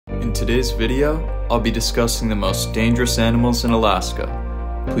In today's video, I'll be discussing the most dangerous animals in Alaska.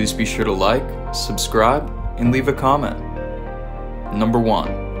 Please be sure to like, subscribe, and leave a comment. Number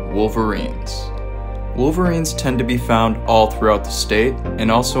 1. Wolverines. Wolverines tend to be found all throughout the state and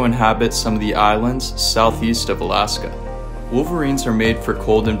also inhabit some of the islands southeast of Alaska. Wolverines are made for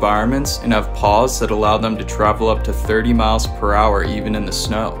cold environments and have paws that allow them to travel up to 30 miles per hour even in the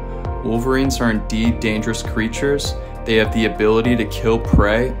snow. Wolverines are indeed dangerous creatures. They have the ability to kill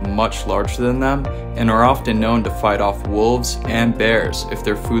prey much larger than them and are often known to fight off wolves and bears if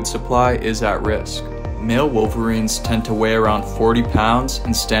their food supply is at risk. Male wolverines tend to weigh around 40 pounds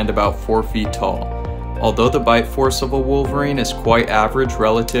and stand about 4 feet tall. Although the bite force of a wolverine is quite average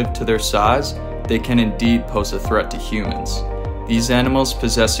relative to their size, they can indeed pose a threat to humans. These animals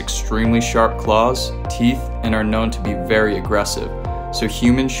possess extremely sharp claws, teeth, and are known to be very aggressive, so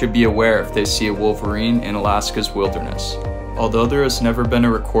humans should be aware if they see a wolverine in Alaska's wilderness. Although there has never been a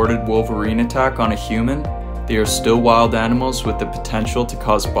recorded wolverine attack on a human, they are still wild animals with the potential to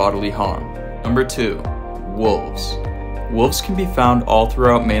cause bodily harm. Number 2. Wolves. Wolves can be found all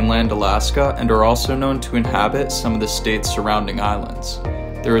throughout mainland Alaska and are also known to inhabit some of the state's surrounding islands.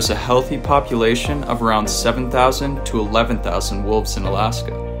 There is a healthy population of around 7,000 to 11,000 wolves in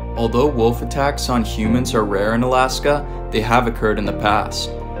Alaska. Although wolf attacks on humans are rare in Alaska, they have occurred in the past.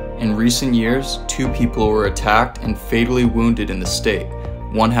 In recent years, 2 people were attacked and fatally wounded in the state,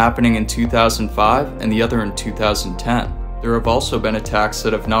 one happening in 2005 and the other in 2010. There have also been attacks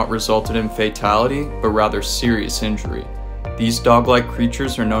that have not resulted in fatality, but rather serious injury. These dog-like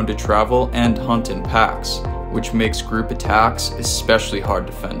creatures are known to travel and hunt in packs, which makes group attacks especially hard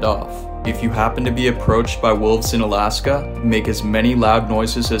to fend off. If you happen to be approached by wolves in Alaska, make as many loud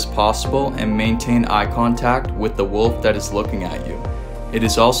noises as possible and maintain eye contact with the wolf that is looking at you. It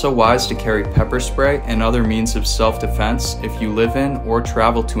is also wise to carry pepper spray and other means of self-defense if you live in or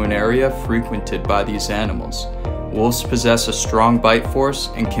travel to an area frequented by these animals. Wolves possess a strong bite force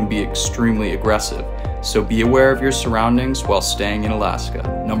and can be extremely aggressive, so be aware of your surroundings while staying in Alaska.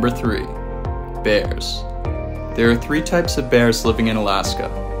 Number 3. Bears. There are 3 types of bears living in Alaska: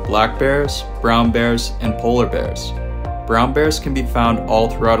 black bears, brown bears, and polar bears. Brown bears can be found all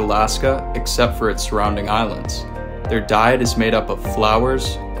throughout Alaska except for its surrounding islands. Their diet is made up of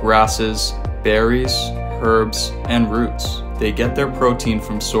flowers, grasses, berries, herbs, and roots. They get their protein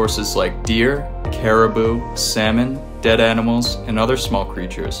from sources like deer, caribou, salmon, dead animals, and other small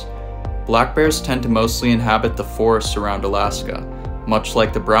creatures. Black bears tend to mostly inhabit the forests around Alaska. Much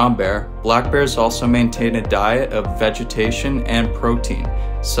like the brown bear, black bears also maintain a diet of vegetation and protein,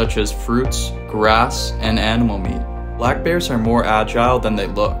 such as fruits, grass, and animal meat. Black bears are more agile than they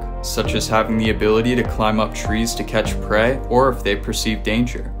look, such as having the ability to climb up trees to catch prey or if they perceive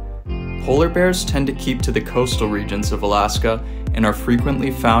danger. Polar bears tend to keep to the coastal regions of Alaska and are frequently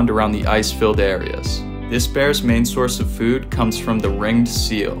found around the ice-filled areas. This bear's main source of food comes from the ringed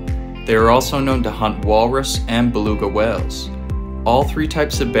seal. They are also known to hunt walrus and beluga whales. All 3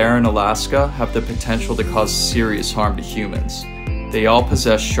 types of bear in Alaska have the potential to cause serious harm to humans. They all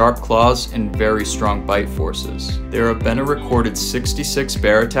possess sharp claws and very strong bite forces. There have been a recorded 66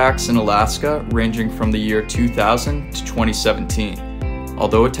 bear attacks in Alaska ranging from the year 2000 to 2017.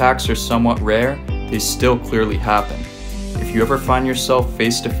 Although attacks are somewhat rare, they still clearly happen. If you ever find yourself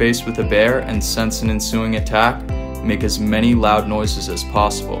face to face with a bear and sense an ensuing attack, make as many loud noises as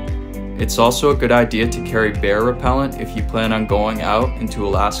possible. It's also a good idea to carry bear repellent if you plan on going out into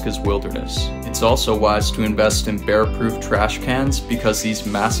Alaska's wilderness. It's also wise to invest in bear-proof trash cans because these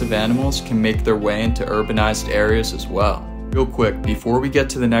massive animals can make their way into urbanized areas as well. Real quick, before we get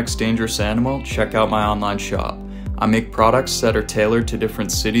to the next dangerous animal, check out my online shop. I make products that are tailored to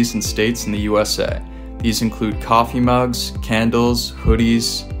different cities and states in the USA. These include coffee mugs, candles,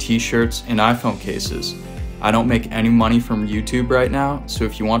 hoodies, t-shirts, and iPhone cases. I don't make any money from YouTube right now, so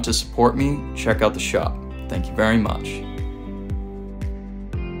if you want to support me, check out the shop. Thank you very much.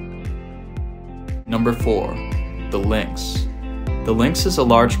 Number 4. The lynx. The lynx is a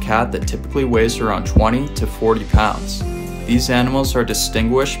large cat that typically weighs around 20 to 40 pounds. These animals are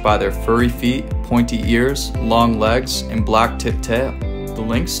distinguished by their furry feet, pointy ears, long legs, and black tipped tail. The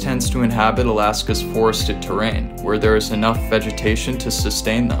lynx tends to inhabit Alaska's forested terrain, where there is enough vegetation to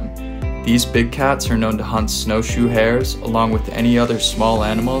sustain them. These big cats are known to hunt snowshoe hares along with any other small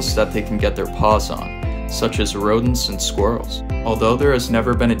animals that they can get their paws on, such as rodents and squirrels. Although there has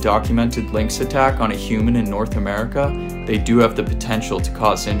never been a documented lynx attack on a human in North America, they do have the potential to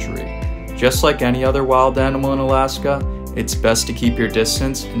cause injury. Just like any other wild animal in Alaska, it's best to keep your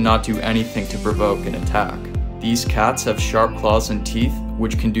distance and not do anything to provoke an attack. These cats have sharp claws and teeth,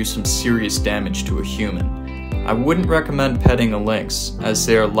 which can do some serious damage to a human. I wouldn't recommend petting a lynx, as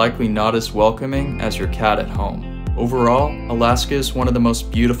they are likely not as welcoming as your cat at home. Overall, Alaska is one of the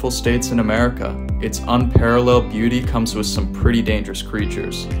most beautiful states in America. Its unparalleled beauty comes with some pretty dangerous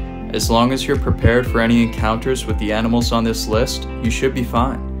creatures. As long as you're prepared for any encounters with the animals on this list, you should be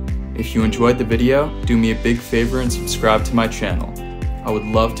fine. If you enjoyed the video, do me a big favor and subscribe to my channel. I would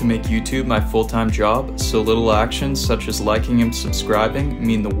love to make YouTube my full-time job, so little actions such as liking and subscribing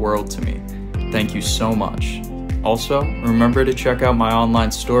mean the world to me. Thank you so much. Also, remember to check out my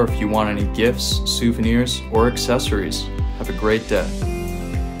online store if you want any gifts, souvenirs, or accessories. Have a great day.